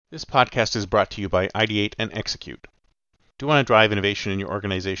This podcast is brought to you by Ideate and Execute. Do you want to drive innovation in your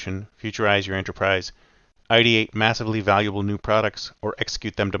organization, futurize your enterprise, ideate massively valuable new products, or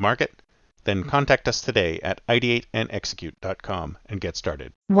execute them to market? Then contact us today at ideateandexecute.com and get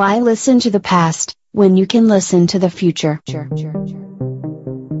started. Why listen to the past when you can listen to the future?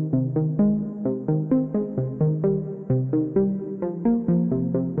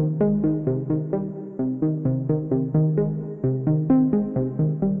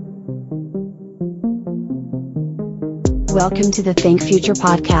 Welcome to the Think Future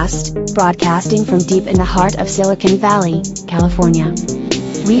podcast, broadcasting from deep in the heart of Silicon Valley, California.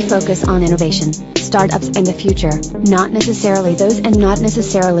 We focus on innovation, startups, and the future, not necessarily those and not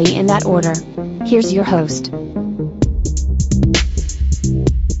necessarily in that order. Here's your host.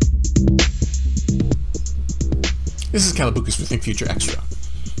 This is Calabucas for Think Future Extra.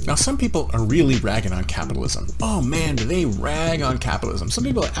 Now, some people are really ragging on capitalism. Oh man, do they rag on capitalism. Some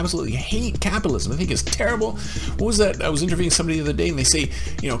people absolutely hate capitalism. I think it's terrible. What was that? I was interviewing somebody the other day and they say,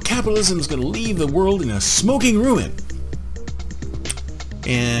 capitalism is going to leave the world in a smoking ruin.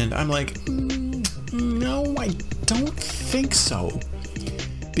 And I'm like, no, I don't think so.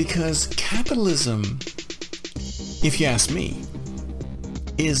 Because capitalism, if you ask me,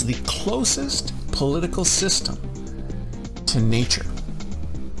 is the closest political system to nature.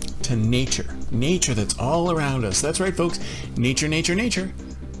 Nature that's all around us. That's right, folks. Nature.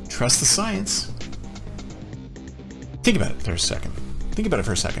 Trust the science. Think about it for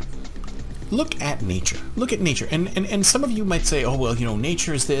a second. Look at nature. And some of you might say, oh, well,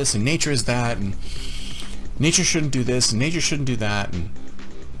 nature is this and nature is that, and nature shouldn't do this and nature shouldn't do that. And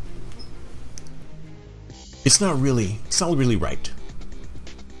it's not really right.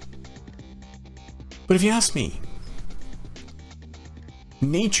 But if you ask me,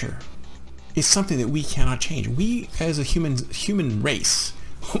 nature is something that we cannot change. We, as a human race,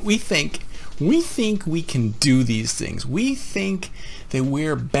 we think we can do these things. We think that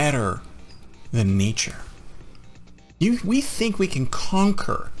we're better than nature. We think we can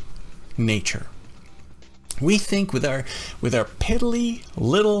conquer nature. We think with our piddly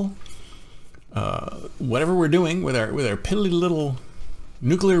little whatever we're doing with our piddly little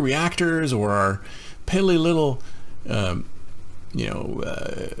nuclear reactors or our piddly little carbon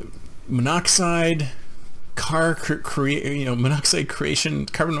monoxide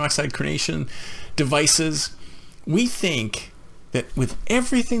creation devices. We think that with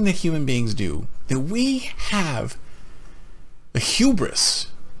everything that human beings do, that we have the hubris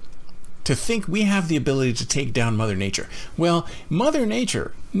to think we have the ability to take down Mother Nature. Well, Mother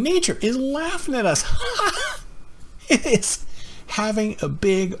Nature is laughing at us. It is having a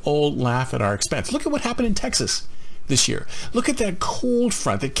big old laugh at our expense. Look at what happened in Texas this year. Look at that cold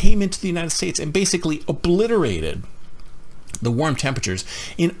front that came into the United States and basically obliterated the warm temperatures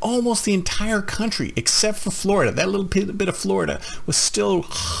in almost the entire country except for Florida. That little bit of Florida was still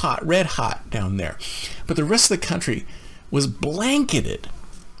hot, red hot down there. But the rest of the country was blanketed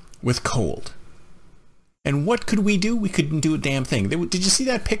with cold. And what could we do? We couldn't do a damn thing. Did you see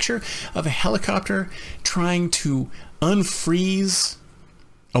that picture of a helicopter trying to unfreeze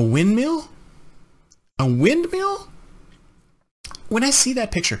a windmill? A windmill? When I see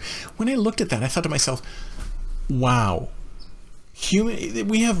that picture, when I looked at that, I thought to myself, wow,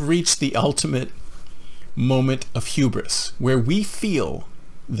 we have reached the ultimate moment of hubris, where we feel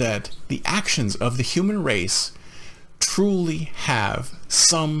that the actions of the human race truly have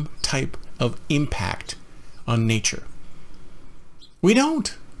some type of impact on nature. We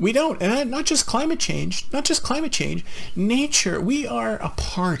don't. And not just climate change. Nature, we are a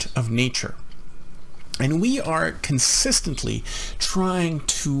part of nature. And we are consistently trying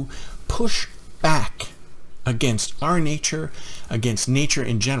to push back against our nature, against nature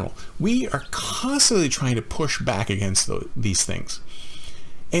in general. We are constantly trying to push back against these things.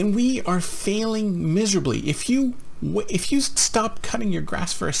 And we are failing miserably. If you stop cutting your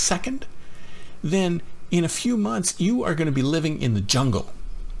grass for a second, then in a few months you are going to be living in the jungle.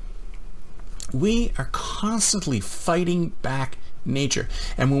 We are constantly fighting back nature.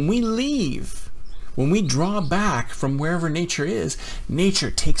 And when we draw back from wherever nature is,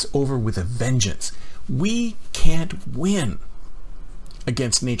 nature takes over with a vengeance. We can't win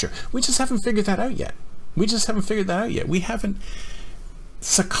against nature. We just haven't figured that out yet. We haven't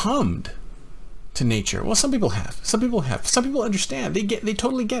succumbed to nature. Well, some people have. Some people understand. They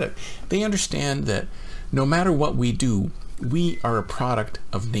totally get it. They understand that no matter what we do, we are a product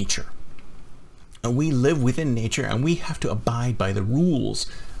of nature. And we live within nature, and we have to abide by the rules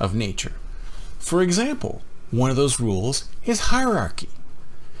of nature. For example, one of those rules is hierarchy.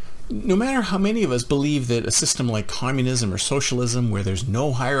 no matter how many of us believe that a system like communism or socialism, where there's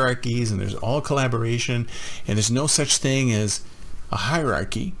no hierarchies and there's all collaboration and there's no such thing as a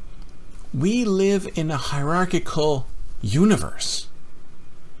hierarchy, we live in a hierarchical universe.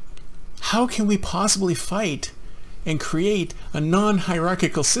 How can we possibly fight and create a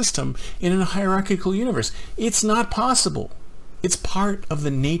non-hierarchical system in a hierarchical universe? It's not possible. It's part of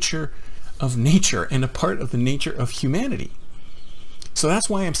the nature of nature and a part of the nature of humanity. So that's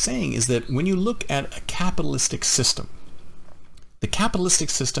why I'm saying is that when you look at a capitalistic system, the capitalistic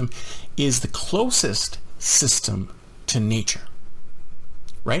system is the closest system to nature,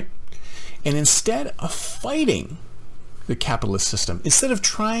 right? And instead of fighting the capitalist system, instead of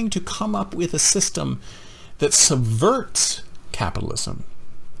trying to come up with a system that subverts capitalism,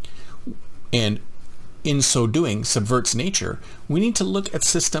 and in so doing subverts nature, we need to look at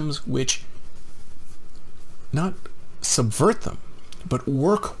systems which not subvert them, but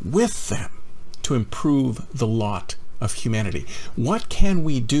work with them to improve the lot of humanity. What can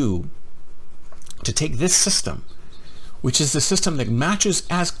we do to take this system, which is the system that matches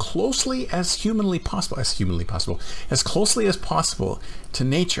as closely as humanly possible, as closely as possible to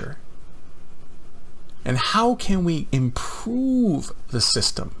nature, and how can we improve the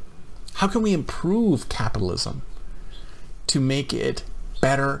system? How can we improve capitalism to make it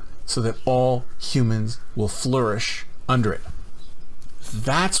better so that all humans will flourish under it?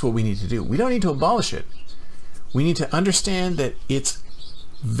 That's what we need to do. We don't need to abolish it. We need to understand that it's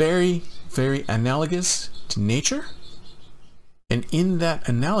very, very analogous to nature, and in that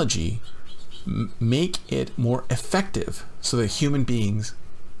analogy, make it more effective so that human beings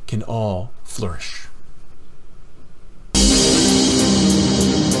can all flourish.